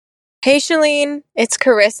Hey, Shalene, it's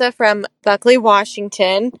Carissa from Buckley,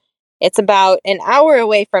 Washington. It's about an hour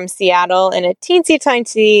away from Seattle in a teensy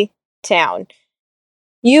tiny town.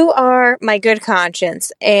 You are my good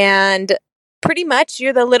conscience, and pretty much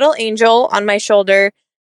you're the little angel on my shoulder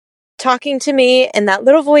talking to me and that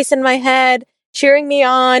little voice in my head, cheering me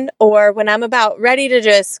on, or when I'm about ready to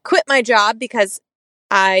just quit my job because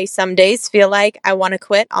I some days feel like I want to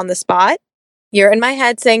quit on the spot. You're in my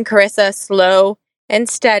head saying, Carissa, slow and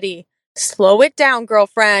steady. Slow it down,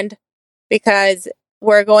 girlfriend, because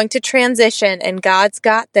we're going to transition and God's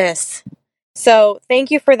got this. So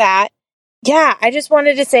thank you for that. Yeah, I just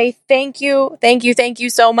wanted to say thank you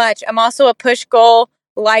so much. I'm also a push goal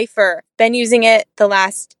lifer. Been using it the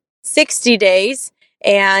last 60 days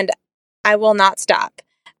and I will not stop.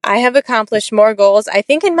 I have accomplished more goals, I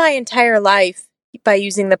think, in my entire life by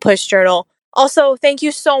using the push journal. Also, thank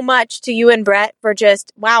you so much to you and Brett for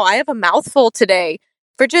just, wow, I have a mouthful today,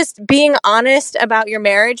 for just being honest about your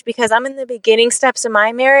marriage, because I'm in the beginning steps of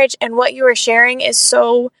my marriage and what you are sharing is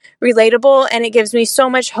so relatable and it gives me so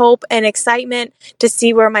much hope and excitement to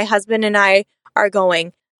see where my husband and I are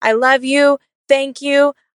going. I love you. Thank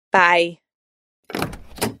you. Bye.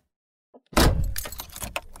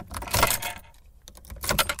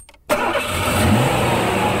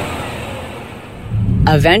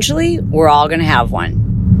 Eventually, we're all going to have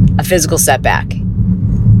one, a physical setback.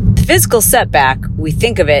 The physical setback, we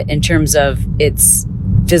think of it in terms of its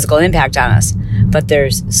physical impact on us, but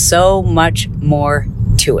there's so much more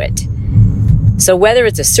to it. So whether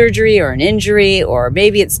it's a surgery or an injury, or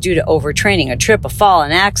maybe it's due to overtraining, a trip, a fall,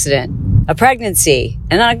 an accident, a pregnancy,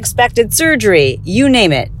 an unexpected surgery, you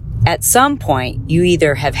name it, at some point you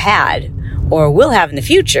either have had or will have in the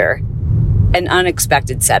future an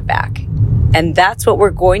unexpected setback. And that's what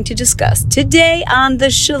we're going to discuss today on The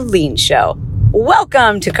Shalene Show.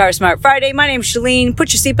 Welcome to CarSmart Friday. My name's Shalene.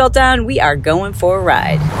 Put your seatbelt on. We are going for a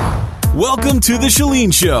ride. Welcome to The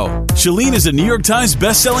Shalene Show. Shalene is a New York Times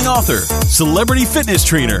bestselling author, celebrity fitness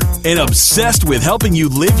trainer, and obsessed with helping you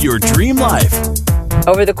live your dream life.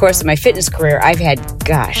 Over the course of my fitness career, I've had,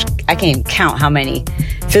 I can't even count how many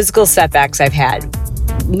physical setbacks I've had.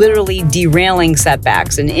 Literally derailing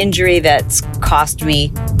setbacks, an injury that's cost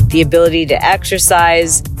me the ability to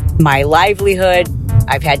exercise, my livelihood.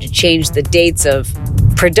 I've had to change the dates of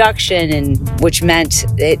production, and which meant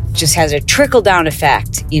it just has a trickle-down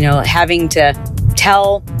effect. You know, having to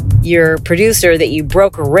tell your producer that you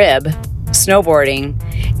broke a rib snowboarding,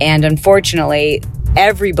 and unfortunately,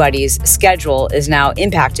 everybody's schedule is now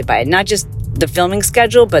impacted by it. Not just the filming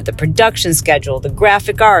schedule, but the production schedule, the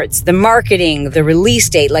graphic arts, the marketing, the release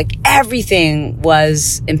date, like everything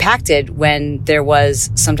was impacted when there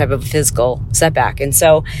was some type of physical setback. And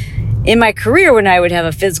so in my career, when I would have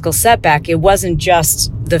a physical setback, it wasn't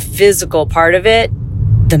just the physical part of it.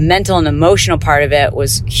 The mental and emotional part of it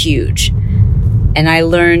was huge. And I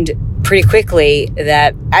learned pretty quickly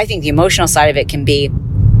that I think the emotional side of it can be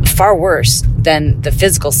far worse than the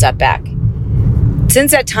physical setback.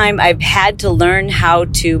 Since that time, I've had to learn how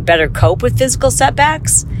to better cope with physical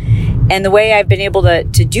setbacks. And the way I've been able to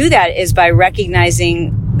do that is by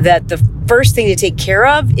recognizing that the first thing to take care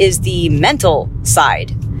of is the mental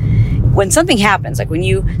side. When something happens, like when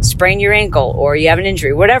you sprain your ankle or you have an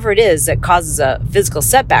injury, whatever it is that causes a physical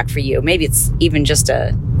setback for you, maybe it's even just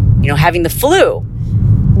having the flu.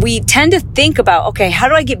 We tend to think about, okay, how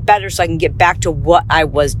do I get better so I can get back to what I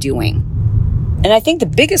was doing? And I think the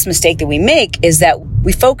biggest mistake that we make is that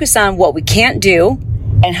we focus on what we can't do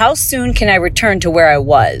and how soon can I return to where I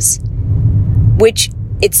was, which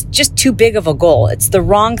it's just too big of a goal. It's the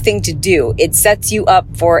wrong thing to do. It sets you up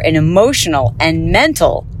for an emotional and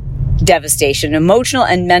mental devastation, emotional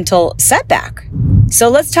and mental setback. So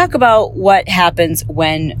let's talk about what happens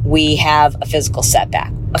when we have a physical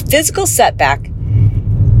setback. A physical setback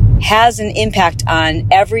has an impact on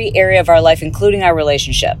every area of our life, including our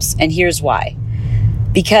relationships. And here's why.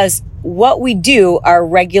 Because what we do, our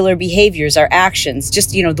regular behaviors, our actions, just,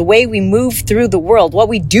 the way we move through the world, what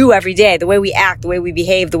we do every day, the way we act, the way we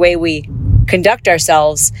behave, the way we conduct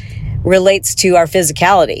ourselves relates to our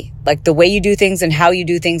physicality, like the way you do things and how you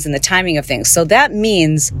do things and the timing of things. So that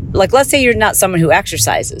means, like, let's say you're not someone who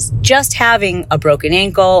exercises. Just having a broken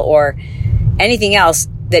ankle or anything else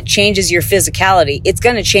that changes your physicality, it's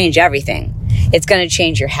going to change everything. It's going to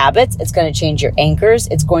change your habits. It's going to change your anchors.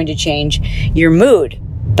 It's going to change your mood.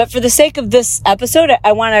 But for the sake of this episode,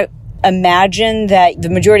 I want to imagine that the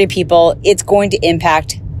majority of people, it's going to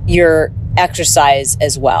impact your exercise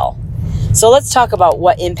as well. So let's talk about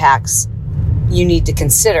what impacts you need to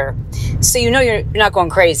consider so you're not going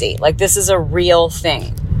crazy. Like, this is a real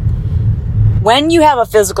thing. When you have a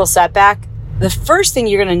physical setback, the first thing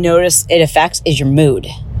you're going to notice it affects is your mood.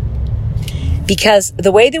 Because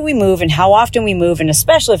the way that we move and how often we move, and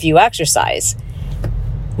especially if you exercise,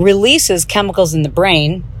 releases chemicals in the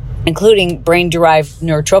brain, including brain-derived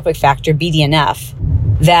neurotrophic factor, BDNF,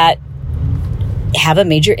 that have a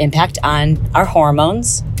major impact on our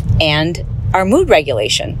hormones and our mood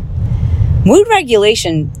regulation. Mood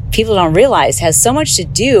regulation, people don't realize, has so much to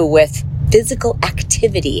do with physical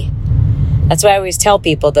activity. That's why I always tell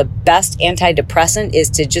people the best antidepressant is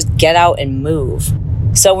to just get out and move.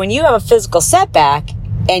 So when you have a physical setback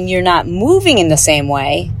and you're not moving in the same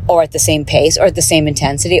way or at the same pace or at the same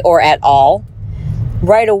intensity or at all,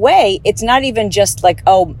 right away, it's not even just like,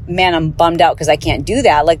 oh man, I'm bummed out because I can't do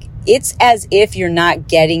that. Like, it's as if you're not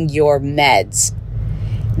getting your meds.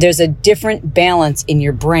 There's a different balance in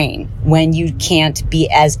your brain when you can't be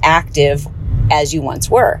as active as you once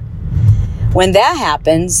were. When that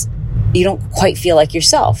happens, you don't quite feel like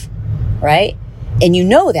yourself, right? And you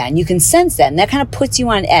know that, and you can sense that, and that kind of puts you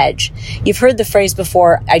on edge. You've heard the phrase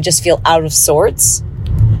before, I just feel out of sorts.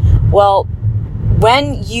 Well,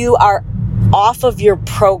 when you are off of your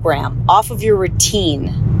program, off of your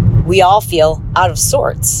routine, we all feel out of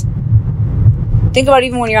sorts. Think about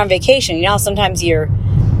even when you're on vacation. You know, sometimes you're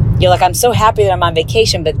like, I'm so happy that I'm on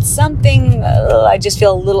vacation, but something, I just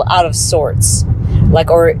feel a little out of sorts.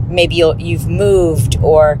 Like, or maybe you've moved,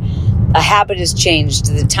 or a habit has changed.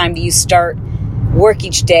 The time that you start work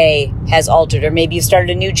each day has altered, or maybe you started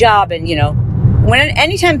a new job, and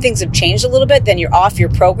anytime things have changed a little bit, then you're off your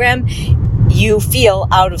program, you feel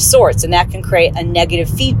out of sorts, and that can create a negative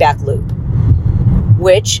feedback loop,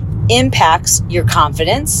 which impacts your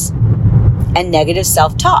confidence and negative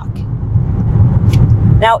self-talk.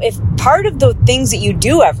 Now, if part of the things that you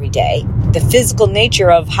do every day, the physical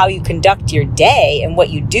nature of how you conduct your day and what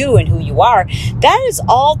you do and who you are, that is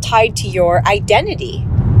all tied to your identity.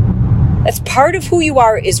 That's part of who you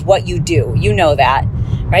are, is what you do. You know that,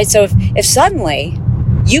 right? So if suddenly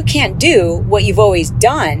you can't do what you've always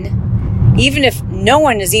done, even if no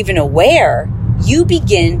one is even aware, you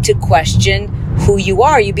begin to question who you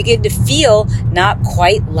are. You begin to feel not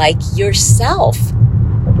quite like yourself.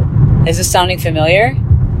 Is this sounding familiar?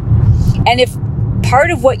 And if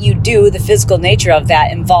part of what you do, the physical nature of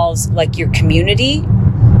that, involves like your community,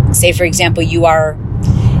 say for example, you are,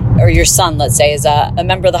 or your son, let's say, is a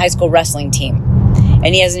member of the high school wrestling team,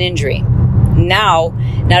 and he has an injury. Now,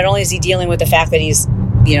 not only is he dealing with the fact that he's,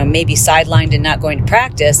 maybe sidelined and not going to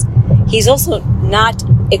practice, he's also not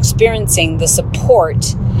experiencing the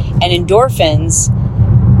support and endorphins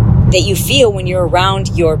that you feel when you're around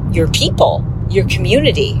your people, your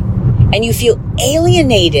community, and you feel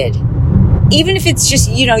alienated. Even if it's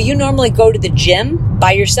just, you normally go to the gym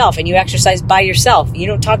by yourself and you exercise by yourself. You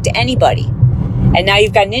don't talk to anybody. And now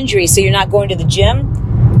you've got an injury, so you're not going to the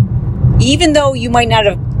gym. Even though you might not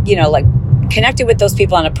have, connected with those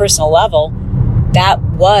people on a personal level, that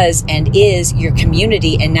was and is your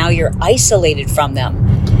community, and now you're isolated from them.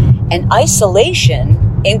 And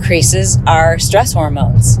isolation increases our stress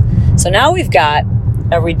hormones. So now we've got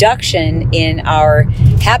a reduction in our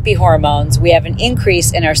happy hormones. We have an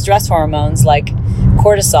increase in our stress hormones like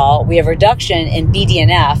cortisol. We have a reduction in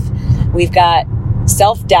BDNF. We've got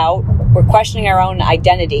self-doubt. We're questioning our own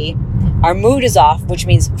identity. Our mood is off, which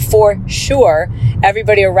means for sure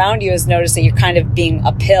everybody around you has noticed that you're kind of being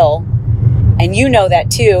a pill. And you know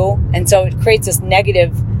that too. And so it creates this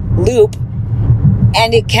negative loop.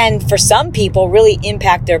 And it can, for some people, really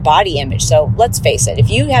impact their body image. So let's face it, if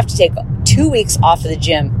you have to take 2 weeks off of the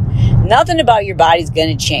gym, nothing about your body's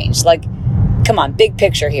going to change. Like, come on, big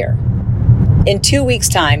picture here. In 2 weeks'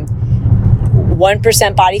 time,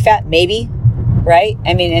 1% body fat, maybe, right?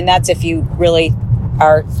 I mean, and that's if you really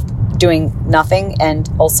are doing nothing and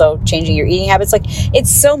also changing your eating habits. Like, it's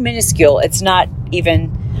so minuscule, it's not even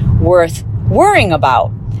worth worrying about.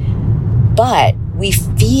 But we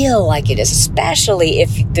feel like it is, especially if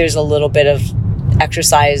there's a little bit of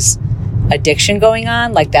exercise addiction going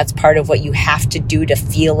on. Like, that's part of what you have to do to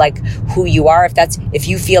feel like who you are. If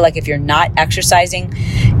you feel like if you're not exercising,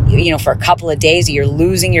 for a couple of days, you're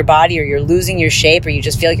losing your body, or you're losing your shape, or you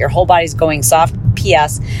just feel like your whole body's going soft.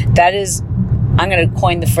 P.S. That is, I'm going to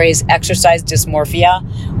coin the phrase exercise dysmorphia,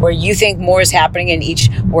 where you think more is happening in each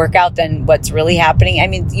workout than what's really happening. I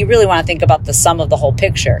mean, you really want to think about the sum of the whole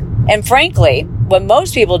picture. And frankly, what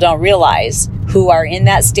most people don't realize who are in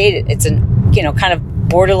that state, it's kind of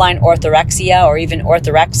borderline orthorexia, or even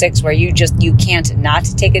orthorexics, where you can't not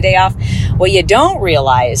take a day off. What you don't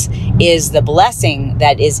realize is the blessing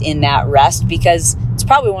that is in that rest, because it's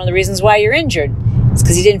probably one of the reasons why you're injured. It's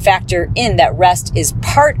because you didn't factor in that rest is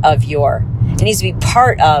part of it needs to be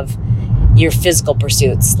part of your physical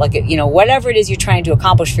pursuits. Like, whatever it is you're trying to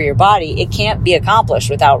accomplish for your body, it can't be accomplished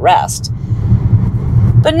without rest.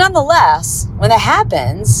 But nonetheless, when that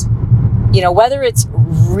happens, whether it's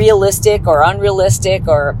realistic or unrealistic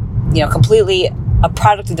or, completely a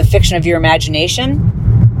product of the fiction of your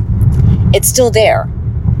imagination, it's still there.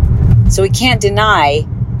 So we can't deny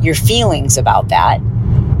your feelings about that.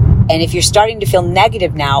 And if you're starting to feel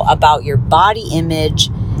negative now about your body image,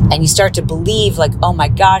 and you start to believe like, oh my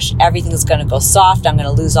gosh, everything's going to go soft, I'm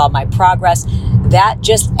going to lose all my progress, that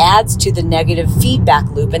just adds to the negative feedback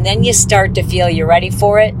loop. And then you start to feel, you ready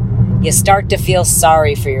for it? You start to feel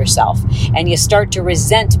sorry for yourself, and you start to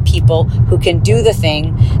resent people who can do the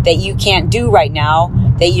thing that you can't do right now,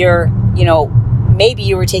 that you're, maybe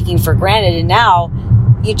you were taking for granted, and now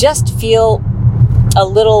you just feel a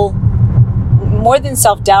little more than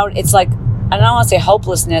self-doubt. It's like, I don't want to say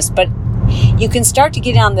hopelessness, but you can start to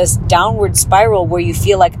get on this downward spiral where you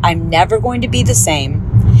feel like, I'm never going to be the same.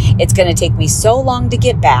 It's going to take me so long to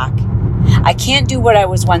get back. I can't do what I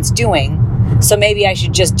was once doing, so maybe I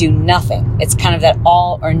should just do nothing. It's kind of that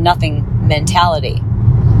all or nothing mentality.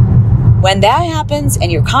 When that happens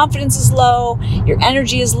and your confidence is low, your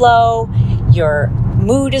energy is low, your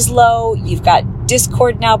mood is low, you've got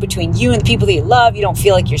discord now between you and the people that you love, you don't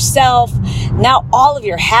feel like yourself, now all of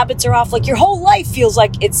your habits are off, like your whole life feels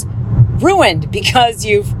like it's ruined because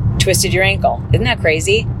you've twisted your ankle. Isn't that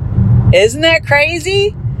crazy? Isn't that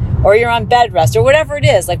crazy? Or you're on bed rest or whatever it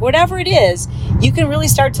is. Like whatever it is, you can really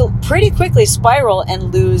start to pretty quickly spiral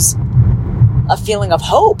and lose a feeling of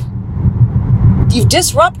hope. You've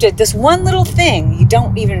disrupted this one little thing.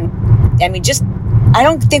 I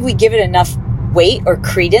don't think we give it enough weight or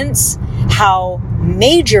credence how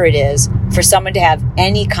major it is for someone to have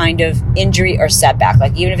any kind of injury or setback.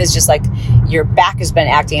 Like even if it's just like your back has been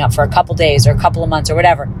acting up for a couple days or a couple of months or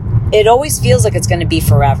whatever, it always feels like it's going to be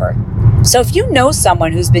forever. So if you know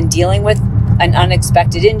someone who's been dealing with an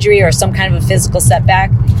unexpected injury or some kind of a physical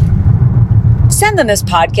setback, send them this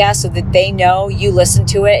podcast so that they know you listen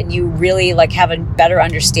to it and you really have a better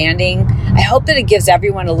understanding. I hope that it gives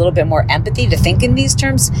everyone a little bit more empathy to think in these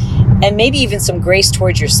terms and maybe even some grace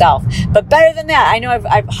towards yourself. But better than that, I know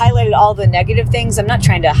I've highlighted all the negative things. I'm not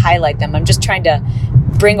trying to highlight them. I'm just trying to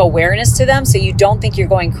bring awareness to them so you don't think you're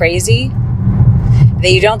going crazy,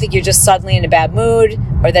 that you don't think you're just suddenly in a bad mood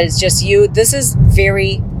or that it's just you. This is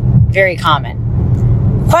very, very common.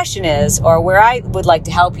 The question is, or where I would like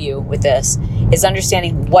to help you with this, is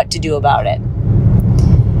understanding what to do about it.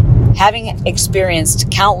 Having experienced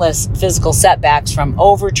countless physical setbacks from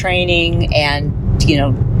overtraining and,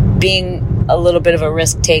 being a little bit of a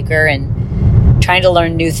risk taker and trying to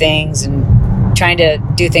learn new things and trying to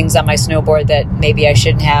do things on my snowboard that maybe I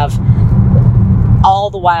shouldn't have,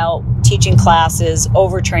 all the while teaching classes,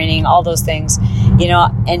 overtraining, all those things,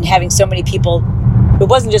 and having so many people, it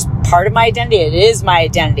wasn't just part of my identity, it is my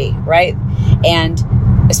identity, right? And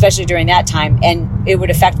especially during that time, and it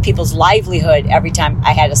would affect people's livelihood every time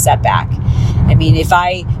I had a setback. I mean, if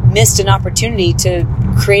I missed an opportunity to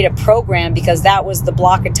create a program because that was the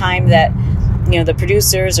block of time that, the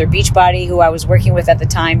producers or Beachbody who I was working with at the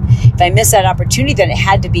time, if I missed that opportunity, then it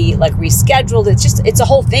had to be rescheduled. It's a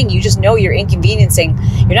whole thing. You just know you're inconveniencing.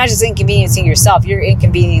 You're not just inconveniencing yourself, you're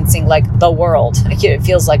inconveniencing the world. It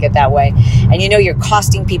feels like it that way. And you're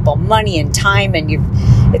costing people money and time, and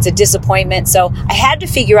it's a disappointment. So I had to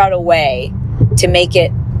figure out a way to make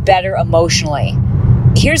it better emotionally.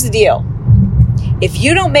 Here's the deal. If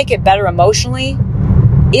you don't make it better emotionally,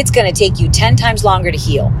 it's going to take you 10 times longer to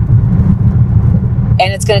heal.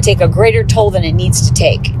 And it's going to take a greater toll than it needs to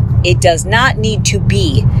take. It does not need to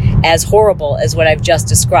be as horrible as what I've just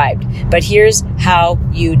described. But here's how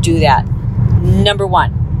you do that. Number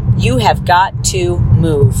one, you have got to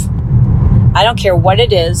move. I don't care what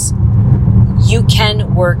it is. You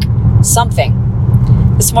can work something.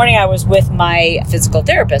 This morning I was with my physical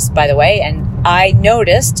therapist, by the way, and I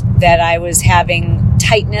noticed that I was having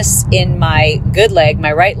tightness in my good leg,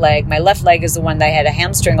 my right leg. My left leg is the one that I had a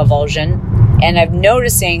hamstring avulsion. And I'm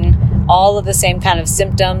noticing all of the same kind of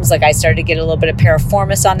symptoms. Like I started to get a little bit of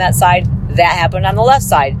piriformis on that side. That happened on the left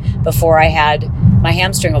side before I had my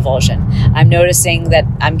hamstring avulsion. I'm noticing that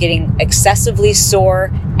I'm getting excessively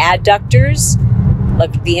sore adductors,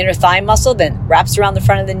 like the inner thigh muscle that wraps around the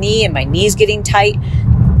front of the knee, and my knee's getting tight.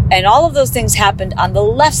 And all of those things happened on the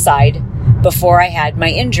left side before I had my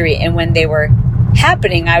injury. And when they were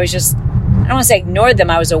happening, I was just, I don't want to say ignored them.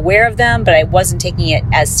 I was aware of them, but I wasn't taking it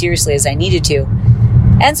as seriously as I needed to.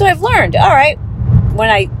 And so I've learned, all right, when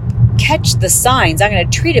I catch the signs, I'm going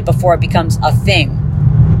to treat it before it becomes a thing.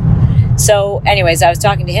 So anyways, I was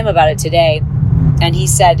talking to him about it today, And he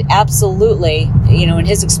said, absolutely, in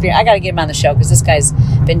his experience, I got to get him on the show because this guy's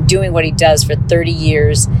been doing what he does for 30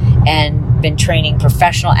 years and been training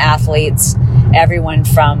professional athletes, everyone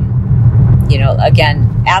from,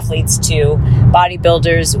 again, athletes to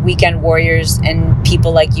bodybuilders, weekend warriors, and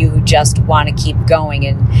people like you who just want to keep going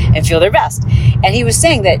and feel their best. And he was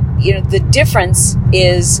saying that, the difference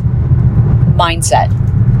is mindset,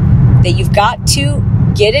 that you've got to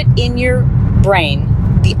get it in your brain.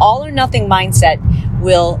 The all or nothing mindset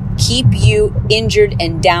will keep you injured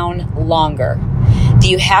and down longer. That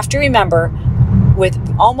you have to remember, with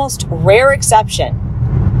almost rare exception,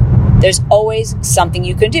 there's always something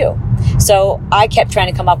you can do. So I kept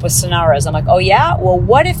trying to come up with scenarios. I'm like, oh yeah? Well,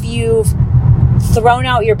 what if you've thrown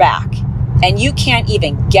out your back and you can't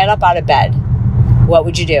even get up out of bed? What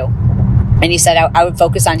would you do? And he said, I would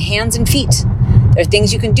focus on hands and feet. There are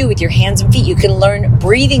things you can do with your hands and feet. You can learn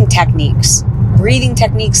breathing techniques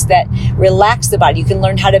that relax the body. You can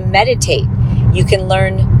learn how to meditate. You can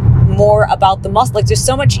learn more about the muscle. Like, there's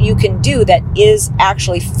so much you can do that is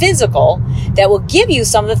actually physical that will give you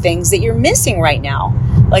some of the things that you're missing right now.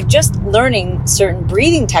 Like, just learning certain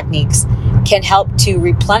breathing techniques can help to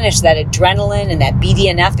replenish that adrenaline and that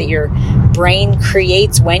BDNF that your brain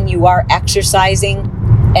creates when you are exercising.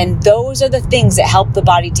 And those are the things that help the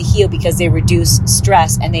body to heal because they reduce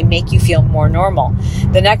stress and they make you feel more normal.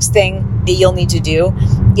 The next thing that you'll need to do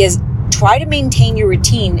is try to maintain your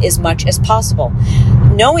routine as much as possible.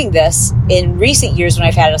 Knowing this, in recent years when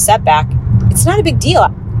I've had a setback, it's not a big deal.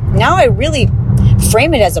 Now I really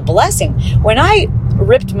frame it as a blessing. When I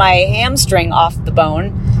ripped my hamstring off the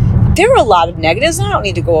bone, there were a lot of negatives, and I don't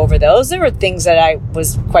need to go over those. There were things that I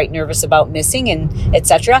was quite nervous about missing and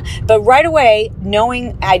etc. But right away,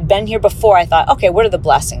 knowing I'd been here before, I thought, okay, what are the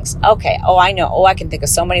blessings? Okay, I know. I can think of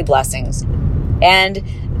so many blessings. And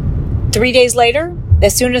 3 days later,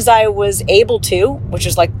 as soon as I was able to, which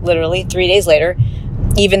was like literally 3 days later,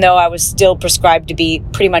 even though I was still prescribed to be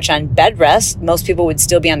pretty much on bed rest, most people would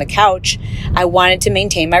still be on the couch, I wanted to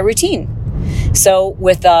maintain my routine. So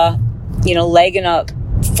with a leg in a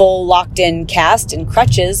full locked-in cast and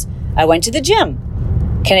crutches, I went to the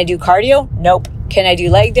gym. Can I do cardio? Nope. Can I do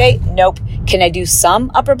leg day? Nope. Can I do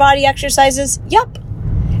some upper body exercises? Yup.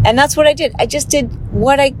 And that's what I did. I just did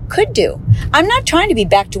what I could do. I'm not trying to be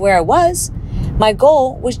back to where I was. My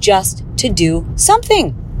goal was just to do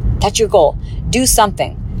something. That's your goal. Do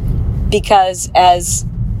something. Because as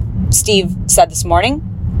Steve said this morning,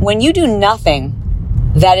 when you do nothing,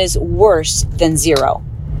 that is worse than zero.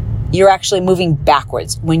 You're actually moving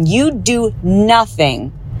backwards. When you do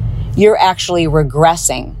nothing, you're actually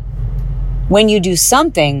regressing. When you do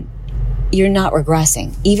something, you're not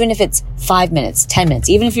regressing. Even if it's 5 minutes, 10 minutes,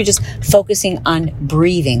 even if you're just focusing on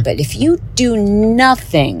breathing. But if you do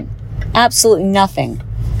nothing, absolutely nothing,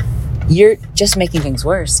 you're just making things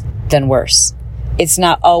worse than worse. It's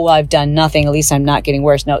not, I've done nothing, at least I'm not getting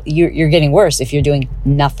worse. No, you're getting worse if you're doing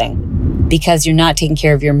nothing because you're not taking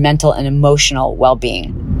care of your mental and emotional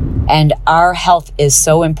well-being. And our health is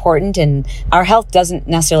so important, and our health doesn't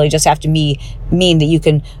necessarily just have to mean that you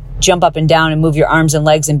can jump up and down and move your arms and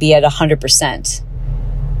legs and be at 100%.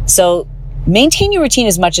 So maintain your routine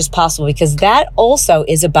as much as possible because that also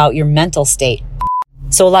is about your mental state.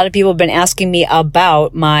 So a lot of people have been asking me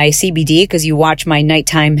about my CBD because you watch my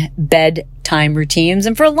nighttime bedtime routines.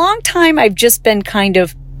 And for a long time, I've just been kind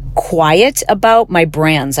of quiet about my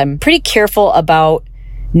brands. I'm pretty careful about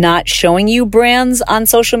not showing you brands on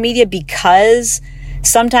social media because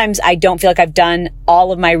sometimes I don't feel like I've done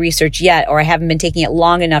all of my research yet, or I haven't been taking it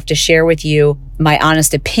long enough to share with you my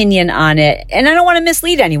honest opinion on it. And I don't want to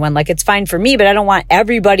mislead anyone. Like, it's fine for me, but I don't want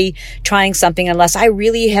everybody trying something unless I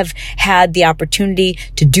really have had the opportunity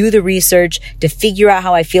to do the research, to figure out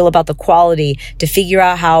how I feel about the quality, to figure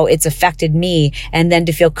out how it's affected me, and then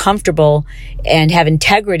to feel comfortable and have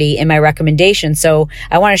integrity in my recommendation. So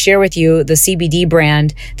I want to share with you the CBD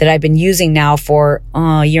brand that I've been using now for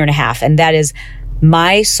a year and a half, and that is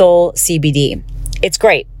My Soul CBD. It's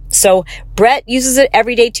great. So Brett uses it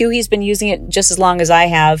every day too. He's been using it just as long as I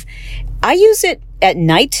have. I use it at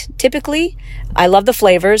night typically. I love the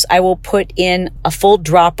flavors. I will put in a full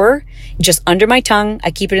dropper just under my tongue.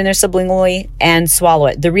 I keep it in there sublingually and swallow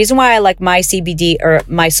it. The reason why I like my CBD or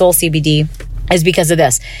My Soul CBD is because of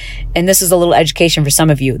this. And this is a little education for some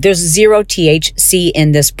of you. There's 0 THC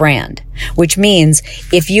in this brand, which means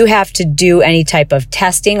if you have to do any type of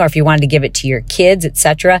testing or if you wanted to give it to your kids,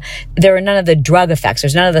 etc., there are none of the drug effects.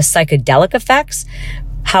 There's none of the psychedelic effects.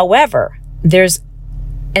 However, there's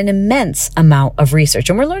an immense amount of research,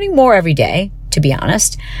 and we're learning more every day, to be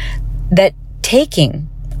honest, that taking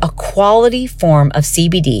a quality form of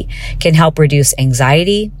CBD can help reduce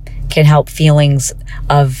anxiety, can help feelings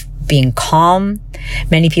of being calm.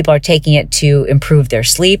 Many people are taking it to improve their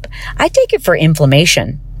sleep. I take it for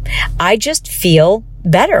inflammation. I just feel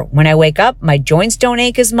better when I wake up. My joints don't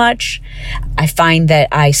ache as much. I find that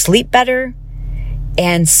I sleep better.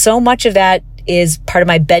 And so much of that is part of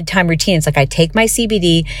my bedtime routine. It's like I take my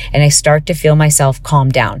CBD and I start to feel myself calm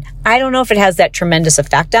down. I don't know if it has that tremendous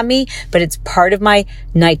effect on me, but it's part of my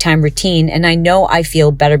nighttime routine. And I know I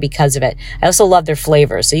feel better because of it. I also love their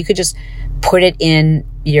flavors. So you could just put it in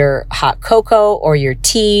your hot cocoa or your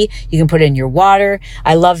tea. You can put it in your water.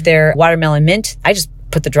 I love their watermelon mint. I just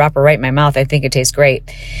put the dropper right in my mouth. I think it tastes great.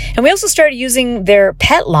 And we also started using their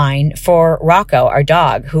pet line for Rocco, our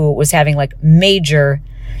dog, who was having like major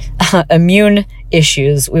immune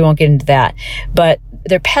issues. We won't get into that. But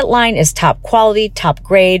their pet line is top quality, top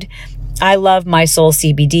grade. I love My Soul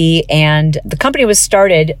CBD, and the company was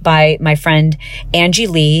started by my friend Angie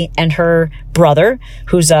Lee and her brother,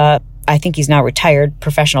 who's I think he's now retired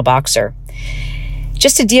professional boxer,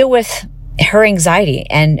 just to deal with her anxiety.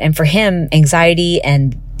 And for him, anxiety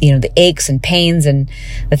and, the aches and pains and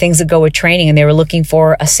the things that go with training. And they were looking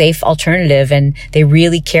for a safe alternative, and they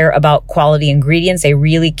really care about quality ingredients. They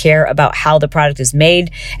really care about how the product is made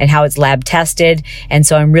and how it's lab tested. And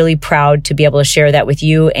so I'm really proud to be able to share that with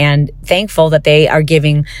you, and thankful that they are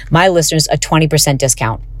giving my listeners a 20%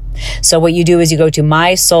 discount. So what you do is you go to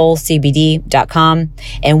mysoulcbd.com,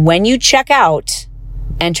 and when you check out,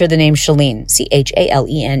 enter the name Chalene,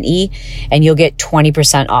 Chalene, and you'll get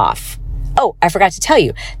 20% off. Oh, I forgot to tell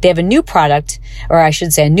you, they have a new product, or I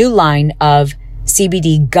should say a new line of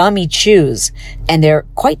CBD gummy chews, and they're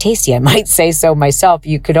quite tasty. I might say so myself.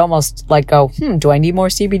 You could almost like go, do I need more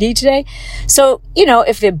CBD today? So,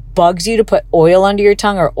 if it bugs you to put oil under your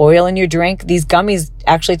tongue or oil in your drink, these gummies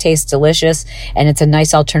actually taste delicious, and it's a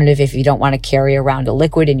nice alternative if you don't want to carry around a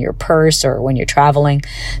liquid in your purse or when you're traveling.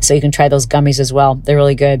 So you can try those gummies as well. They're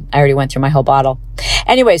really good. I already went through my whole bottle.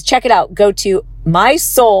 Anyways, check it out. Go to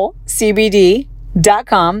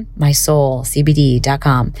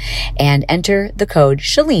mysoulcbd.com, and enter the code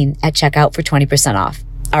Chalene at checkout for 20% off.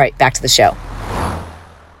 All right, back to the show.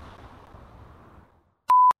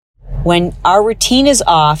 When our routine is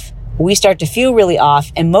off, we start to feel really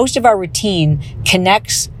off, and most of our routine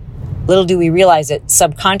connects, little do we realize it,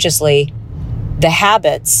 subconsciously, the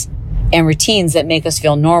habits and routines that make us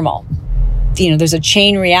feel normal. There's a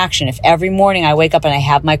chain reaction. If every morning I wake up and I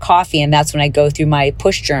have my coffee, and that's when I go through my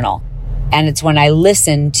push journal, and it's when I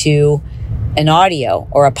listen to an audio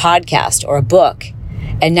or a podcast or a book.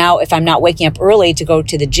 And now if I'm not waking up early to go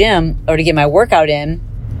to the gym or to get my workout in,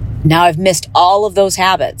 now I've missed all of those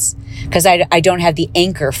habits because I don't have the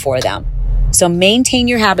anchor for them. So maintain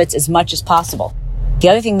your habits as much as possible. The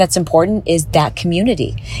other thing that's important is that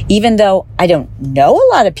community. Even though I don't know a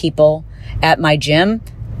lot of people at my gym,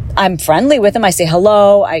 I'm friendly with them. I say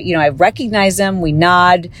hello. I recognize them. We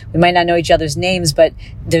nod. We might not know each other's names, but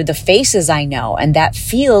they're the faces I know. And that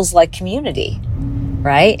feels like community,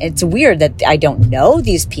 right? It's weird that I don't know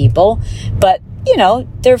these people, but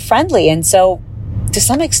they're friendly. And so to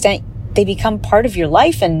some extent, they become part of your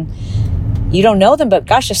life, and you don't know them, but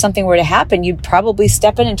gosh, if something were to happen, you'd probably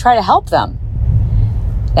step in and try to help them.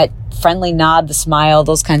 That friendly nod, the smile,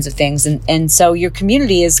 those kinds of things. And so your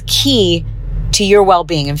community is key to your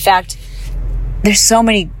well-being. In fact, there's so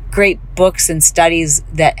many great books and studies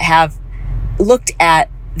that have looked at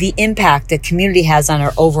the impact that community has on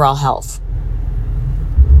our overall health.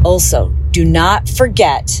 Also, do not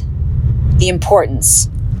forget the importance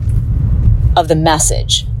of the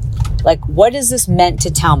message. Like, what is this meant to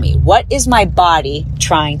tell me? What is my body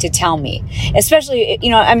trying to tell me? Especially,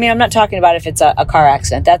 I'm not talking about if it's a car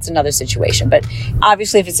accident. That's another situation. But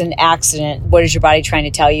obviously, if it's an accident, what is your body trying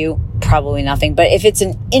to tell you? Probably nothing. But if it's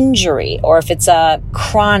an injury, or if it's a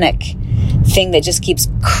chronic thing that just keeps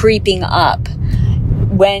creeping up,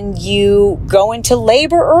 when you go into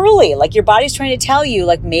labor early, like your body's trying to tell you,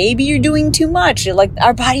 like maybe you're doing too much. Like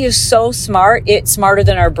our body is so smart. It's smarter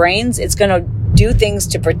than our brains. It's going to do things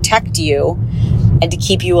to protect you and to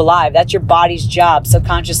keep you alive. That's your body's job.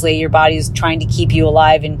 Subconsciously, your body's trying to keep you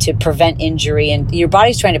alive and to prevent injury, and your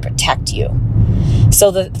body's trying to protect you. So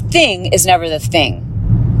the thing is never the thing.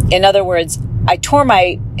 In other words, I tore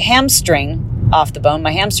my hamstring off the bone,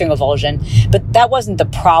 my hamstring avulsion, but that wasn't the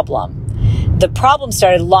problem. The problem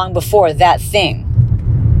started long before that thing.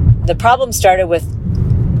 The problem started with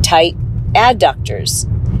tight adductors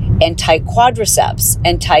and tight quadriceps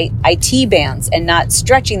and tight IT bands and not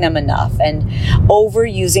stretching them enough and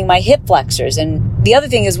overusing my hip flexors. And the other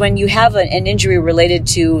thing is when you have an injury related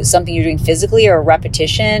to something you're doing physically, or a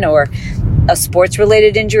repetition, or a sports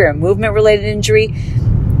related injury or a movement related injury,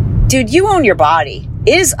 dude, you own your body.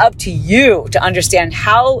 It is up to you to understand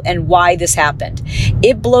how and why this happened.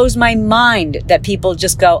 It blows my mind that people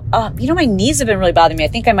just go, oh, my knees have been really bothering me. I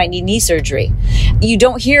think I might need knee surgery. You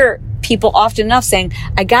don't hear people often enough saying,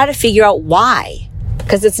 I got to figure out why.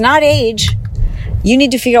 Because it's not age. You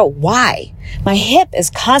need to figure out why. My hip is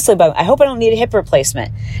constantly bothering me. I hope I don't need a hip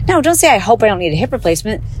replacement. No, don't say I hope I don't need a hip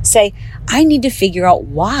replacement. Say, I need to figure out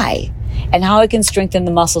why and how I can strengthen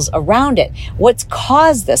the muscles around it. What's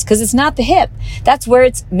caused this? Because it's not the hip. That's where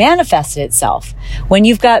it's manifested itself. When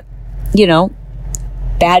you've got,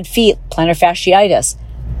 bad feet, plantar fasciitis,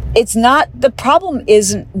 it's not, the problem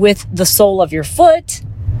isn't with the sole of your foot.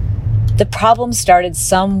 The problem started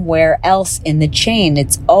somewhere else in the chain.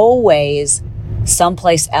 It's always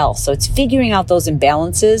someplace else. So it's figuring out those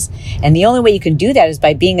imbalances. And the only way you can do that is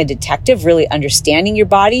by being a detective, really understanding your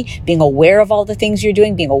body, being aware of all the things you're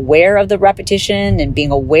doing, being aware of the repetition, and being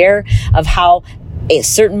aware of how a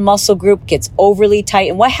certain muscle group gets overly tight.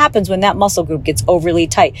 And what happens when that muscle group gets overly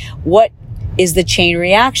tight? What is the chain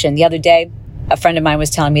reaction? The other day, a friend of mine was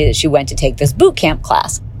telling me that she went to take this boot camp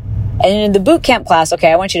class. And in the boot camp class,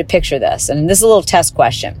 okay, I want you to picture this. And this is a little test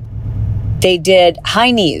question. They did high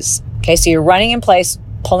knees. Okay, so you're running in place,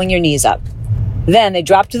 pulling your knees up. Then they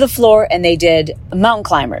dropped to the floor and they did mountain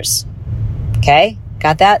climbers. Okay,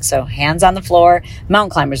 got that? So hands on the floor, mountain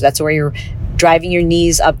climbers. That's where you're driving your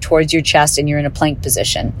knees up towards your chest and you're in a plank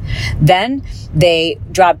position. Then they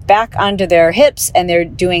drop back onto their hips and they're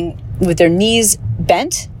doing with their knees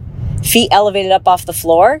bent, feet elevated up off the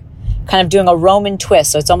floor, kind of doing a Roman twist.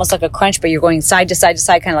 So it's almost like a crunch, but you're going side to side to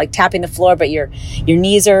side, kind of like tapping the floor, but your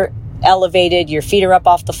knees are elevated, your feet are up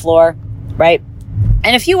off the floor, right?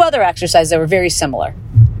 And a few other exercises that were very similar.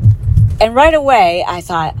 And right away, I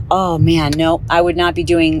thought, oh man, no, I would not be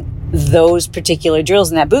doing those particular drills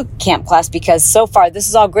in that boot camp class because so far, this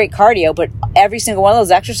is all great cardio, but every single one of those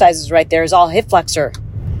exercises right there is all hip flexor.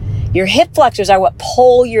 Your hip flexors are what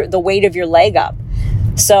pull the weight of your leg up.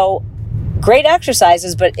 So great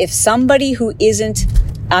exercises, but if somebody who isn't,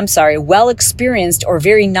 well experienced or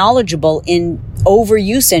very knowledgeable in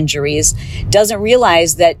overuse injuries doesn't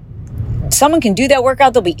realize that someone can do that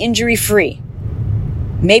workout, they'll be injury free.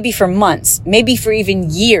 Maybe for months, maybe for even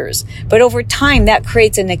years. But over time, that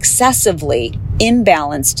creates an excessively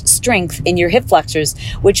imbalanced strength in your hip flexors,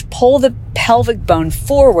 which pull the pelvic bone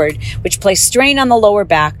forward, which place strain on the lower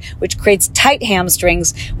back, which creates tight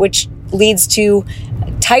hamstrings, which leads to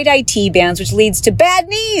tight IT bands, which leads to bad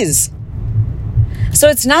knees. So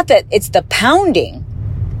it's not that it's the pounding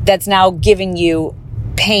that's now giving you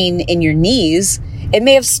pain in your knees. It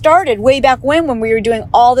may have started way back when we were doing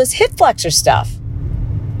all this hip flexor stuff,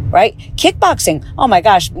 right? Kickboxing. Oh my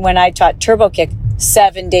gosh, when I taught turbo kick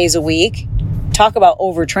 7 days a week, talk about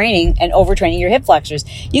overtraining your hip flexors.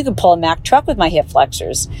 You could pull a Mack truck with my hip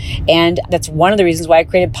flexors. And that's one of the reasons why I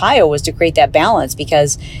created PIO, was to create that balance,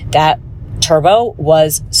 because that turbo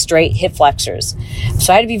was straight hip flexors.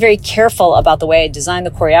 So I had to be very careful about the way I designed the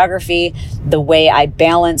choreography, the way I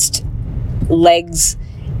balanced legs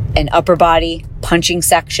and upper body, punching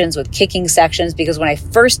sections with kicking sections, because when I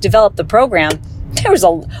first developed the program, there was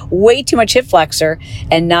way too much hip flexor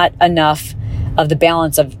and not enough of the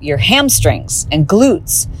balance of your hamstrings and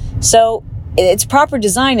glutes. So it's proper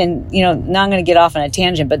design. And, now I'm going to get off on a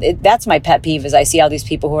tangent, but that's my pet peeve, is I see all these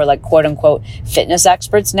people who are like quote unquote fitness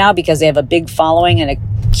experts now because they have a big following and a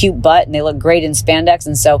cute butt and they look great in spandex.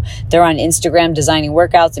 And so they're on Instagram designing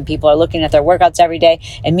workouts and people are looking at their workouts every day.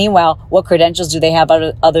 And meanwhile, what credentials do they have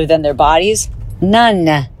other than their bodies? None.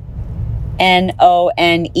 None.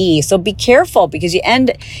 So be careful, because you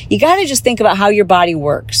got to just think about how your body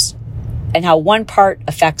works and how one part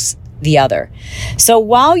affects the other. So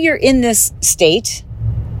while you're in this state,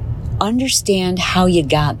 understand how you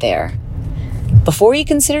got there. Before you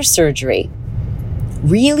consider surgery,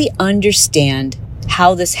 really understand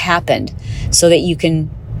how this happened so that you can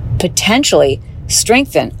potentially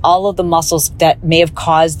strengthen all of the muscles that may have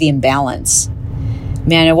caused the imbalance.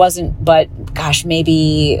 Man, it wasn't, but gosh,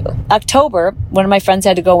 maybe October, one of my friends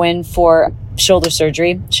had to go in for shoulder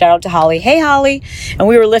surgery. Shout out to Holly. Hey, Holly. And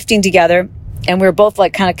we were lifting together and we were both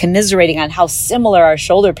like kind of commiserating on how similar our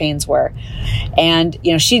shoulder pains were. And,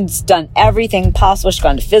 she's done everything possible. She's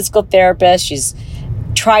gone to physical therapist. She's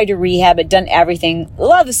tried to rehab it, done everything. A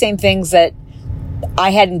lot of the same things that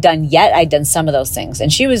I hadn't done yet. I'd done some of those things.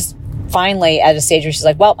 And she was finally at a stage where she's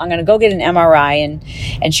like, well, I'm going to go get an MRI.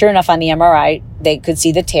 And sure enough, on the MRI, they could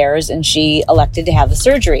see the tears and she elected to have the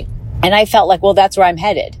surgery. And I felt like, well, that's where I'm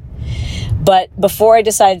headed. But before I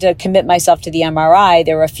decided to commit myself to the MRI,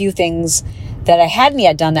 there were a few things that I hadn't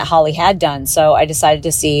yet done that Holly had done. So I decided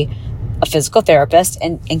to see a physical therapist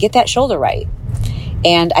and get that shoulder right.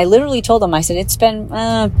 And I literally told them, I said, it's been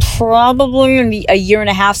probably a year and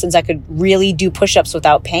a half since I could really do push-ups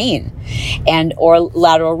without pain or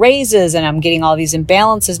lateral raises. And I'm getting all these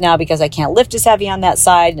imbalances now because I can't lift as heavy on that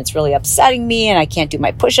side. And it's really upsetting me. And I can't do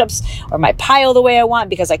my push-ups or my plyo the way I want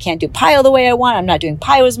because I can't do plyo the way I want. I'm not doing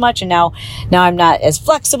plyo as much. And now I'm not as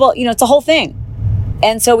flexible. It's a whole thing.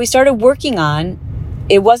 And so we started working on,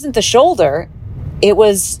 it wasn't the shoulder. It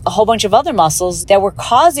was a whole bunch of other muscles that were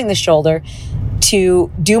causing the shoulder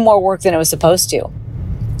to do more work than it was supposed to.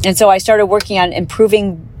 And so I started working on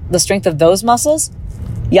improving the strength of those muscles.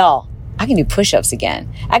 Y'all, I can do push-ups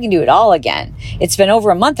again. I can do it all again. It's been over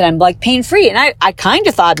a month and I'm like pain-free. And I kind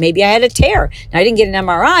of thought maybe I had a tear. Now, I didn't get an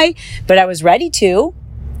MRI, but I was ready to.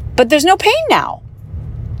 But there's no pain now.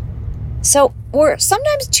 So we're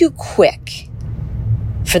sometimes too quick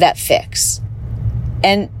for that fix.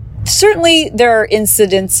 And certainly there are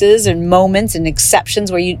incidences and moments and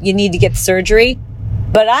exceptions where you need to get surgery.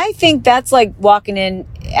 But I think that's like walking in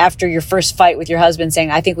after your first fight with your husband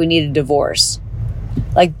saying, I think we need a divorce.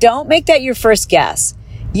 Like, don't make that your first guess.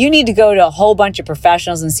 You need to go to a whole bunch of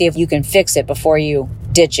professionals and see if you can fix it before you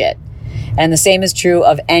ditch it. And the same is true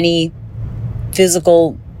of any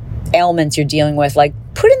physical ailments you're dealing with. Like,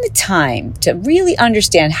 put in the time to really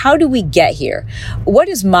understand, how do we get here? What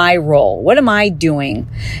is my role? What am I doing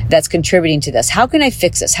that's contributing to this? How can I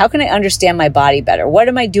fix this? How can I understand my body better? What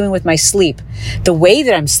am I doing with my sleep? The way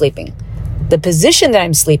that I'm sleeping, the position that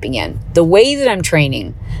I'm sleeping in, the way that I'm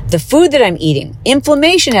training, the food that I'm eating.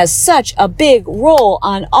 Inflammation has such a big role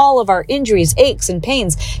on all of our injuries, aches, and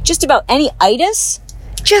pains. Just about any itis,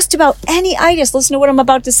 listen to what I'm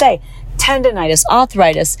about to say. Tendonitis,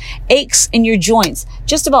 arthritis, aches in your joints,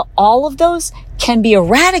 just about all of those can be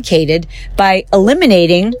eradicated by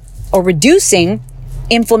eliminating or reducing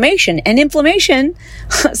inflammation. And inflammation,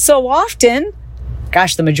 so often,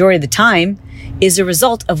 the majority of the time, is a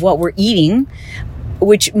result of what we're eating,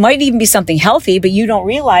 which might even be something healthy, but you don't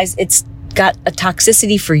realize it's got a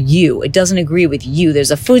toxicity for you. It doesn't agree with you.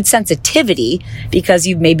 There's a food sensitivity because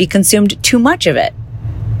you've maybe consumed too much of it.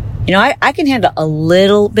 I can handle a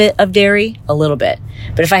little bit of dairy, a little bit.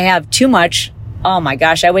 But if I have too much, oh my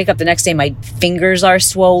gosh, I wake up the next day, my fingers are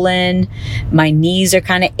swollen, my knees are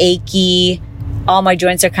kind of achy, all my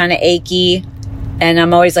joints are kind of achy. And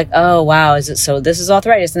I'm always like, oh wow, is it so? This is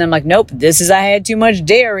arthritis. And I'm like, nope, I had too much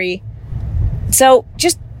dairy. So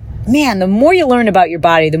the more you learn about your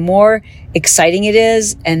body, the more exciting it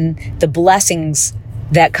is, and the blessings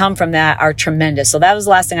that come from that are tremendous. So that was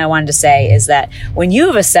the last thing I wanted to say, is that when you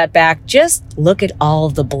have a setback, just look at all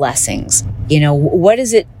of the blessings. What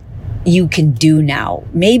is it you can do now?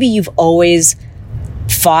 Maybe you've always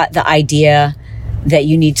fought the idea that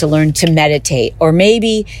you need to learn to meditate, or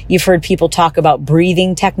maybe you've heard people talk about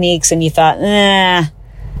breathing techniques and you thought,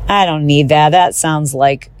 I don't need that. That sounds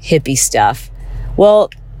like hippie stuff. Well,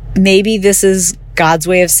 maybe this is God's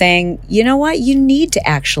way of saying, you know what? You need to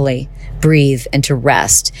actually breathe and to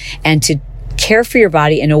rest and to care for your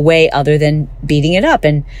body in a way other than beating it up.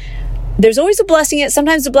 And there's always a blessing.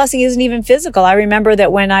 Sometimes the blessing isn't even physical. I remember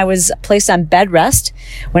that when I was placed on bed rest,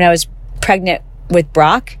 when I was pregnant with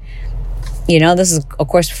Brock, this is, of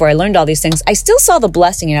course, before I learned all these things, I still saw the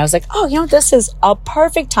blessing. And I was like, this is a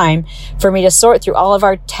perfect time for me to sort through all of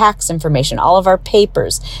our tax information, all of our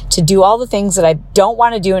papers, to do all the things that I don't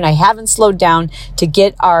want to do and I haven't slowed down, to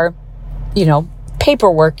get our,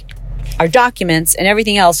 paperwork, our documents, and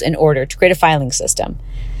everything else in order, to create a filing system.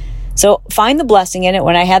 So find the blessing in it.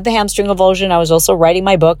 When I had the hamstring avulsion, I was also writing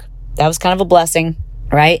my book. That was kind of a blessing,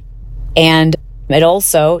 right? And it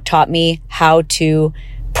also taught me how to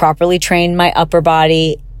properly train my upper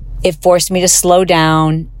body. It forced me to slow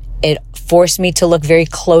down. It forced me to look very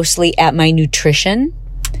closely at my nutrition,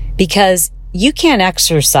 because you can't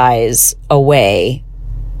exercise away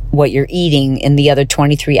what you're eating in the other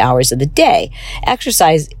 23 hours of the day.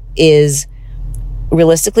 Exercise is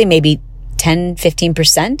realistically maybe 10,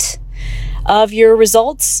 15% of your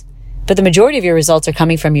results, but the majority of your results are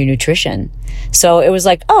coming from your nutrition. So it was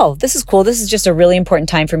like, oh, this is cool. This is just a really important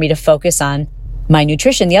time for me to focus on my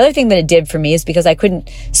nutrition. The other thing that it did for me is, because I couldn't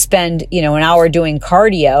spend, an hour doing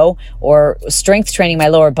cardio or strength training my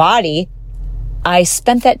lower body, I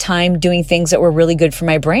spent that time doing things that were really good for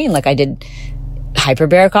my brain. Like I did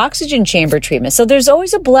hyperbaric oxygen chamber treatment. So there's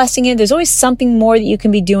always a blessing in it. There's always something more that you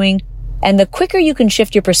can be doing. And the quicker you can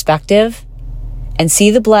shift your perspective and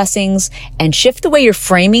see the blessings and shift the way you're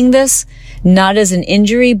framing this, not as an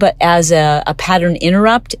injury, but as a pattern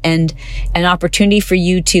interrupt and an opportunity for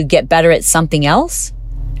you to get better at something else,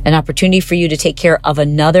 an opportunity for you to take care of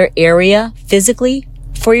another area physically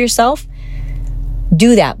for yourself,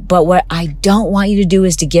 do that. But what I don't want you to do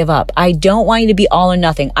is to give up. I don't want you to be all or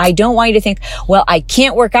nothing. I don't want you to think, well, I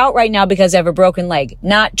can't work out right now because I have a broken leg.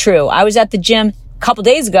 Not true. I was at the gym a couple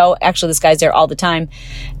days ago. Actually, this guy's there all the time,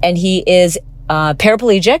 and he is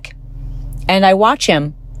paraplegic. And I watch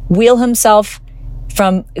him wheel himself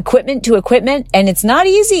from equipment to equipment, and it's not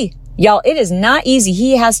easy. Y'all, it is not easy.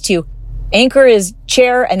 He has to anchor his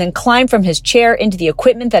chair and then climb from his chair into the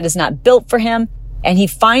equipment that is not built for him. And he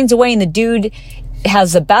finds a way, and the dude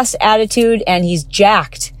has the best attitude, and he's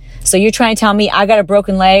jacked. So you're trying to tell me I got a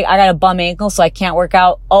broken leg, I got a bum ankle, so I can't work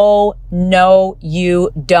out? Oh, no,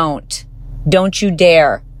 you don't. Don't you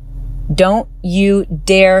dare. Don't you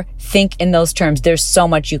dare think in those terms. There's so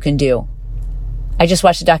much you can do. I just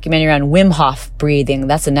watched a documentary on Wim Hof breathing.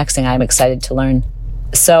 That's the next thing I'm excited to learn.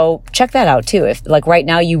 So check that out too. If like right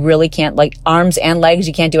now you really can't, like arms and legs,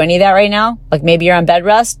 you can't do any of that right now. Like maybe you're on bed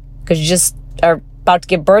rest because you just are about to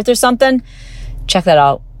give birth or something. Check that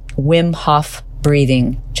out. Wim Hof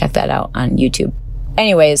breathing. Check that out on YouTube.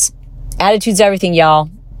 Anyways, attitude's everything, y'all.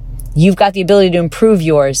 You've got the ability to improve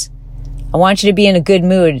yours. I want you to be in a good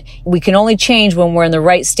mood. We can only change when we're in the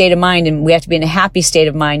right state of mind, and we have to be in a happy state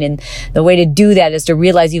of mind. And the way to do that is to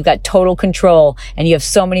realize you've got total control and you have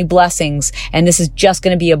so many blessings. And this is just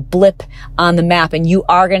going to be a blip on the map, and you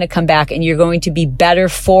are going to come back and you're going to be better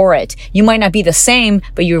for it. You might not be the same,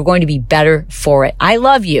 but you're going to be better for it. I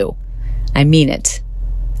love you. I mean it.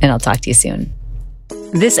 And I'll talk to you soon.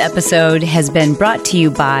 This episode has been brought to you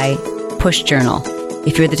by Push Journal.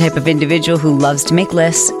 If you're the type of individual who loves to make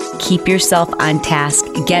lists, keep yourself on task,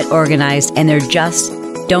 get organized, and there just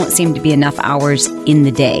don't seem to be enough hours in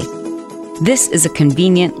the day. This is a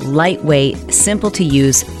convenient, lightweight, simple to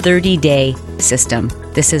use 30-day system.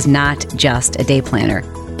 This is not just a day planner.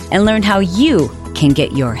 And learn how you can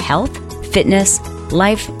get your health, fitness,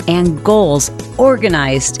 life, and goals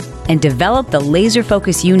organized and develop the laser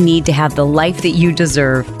focus you need to have the life that you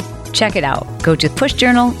deserve. Check it out. Go to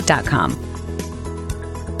pushjournal.com.